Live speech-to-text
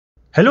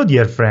Hello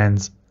dear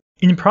friends!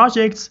 In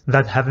projects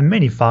that have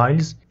many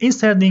files,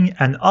 inserting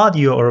an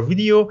audio or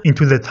video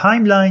into the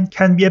timeline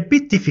can be a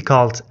bit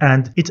difficult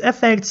and it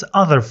affects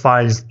other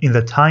files in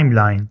the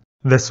timeline.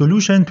 The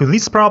solution to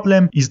this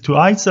problem is to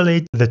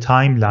isolate the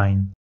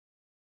timeline.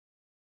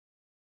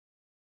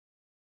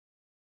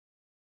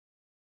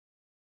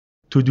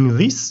 To do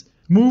this,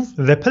 move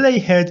the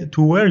playhead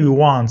to where you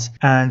want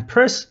and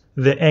press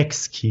the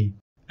X key.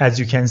 As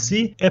you can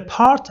see, a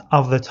part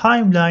of the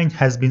timeline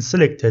has been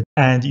selected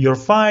and your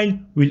file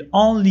will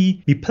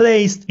only be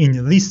placed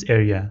in this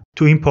area.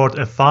 To import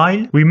a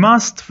file, we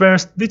must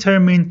first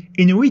determine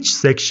in which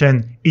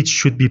section it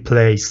should be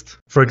placed.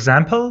 For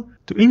example,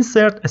 to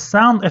insert a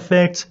sound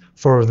effect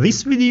for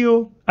this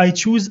video, I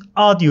choose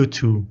Audio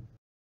 2.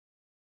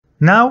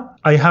 Now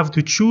I have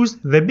to choose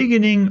the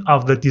beginning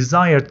of the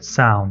desired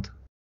sound.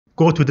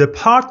 Go to the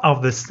part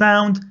of the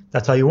sound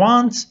that I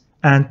want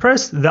and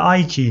press the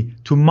I key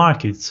to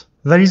mark it.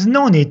 There is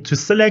no need to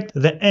select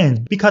the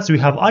end because we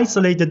have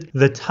isolated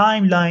the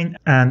timeline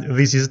and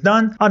this is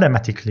done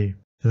automatically.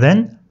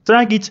 Then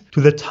drag it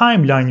to the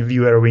timeline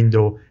viewer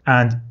window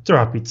and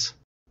drop it.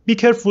 Be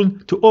careful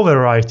to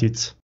overwrite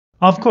it.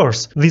 Of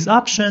course, this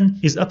option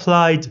is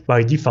applied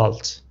by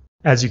default.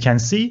 As you can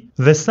see,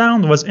 the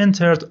sound was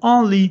entered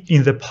only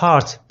in the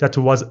part that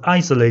was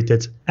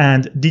isolated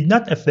and did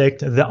not affect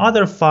the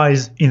other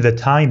files in the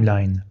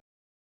timeline.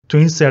 To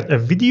insert a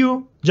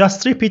video,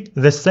 just repeat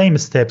the same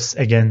steps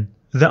again.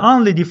 The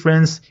only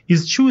difference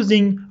is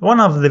choosing one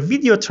of the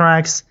video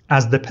tracks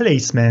as the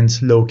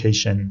placement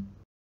location.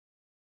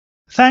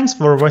 Thanks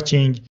for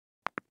watching.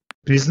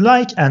 Please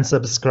like and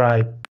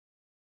subscribe.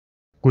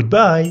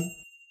 Goodbye.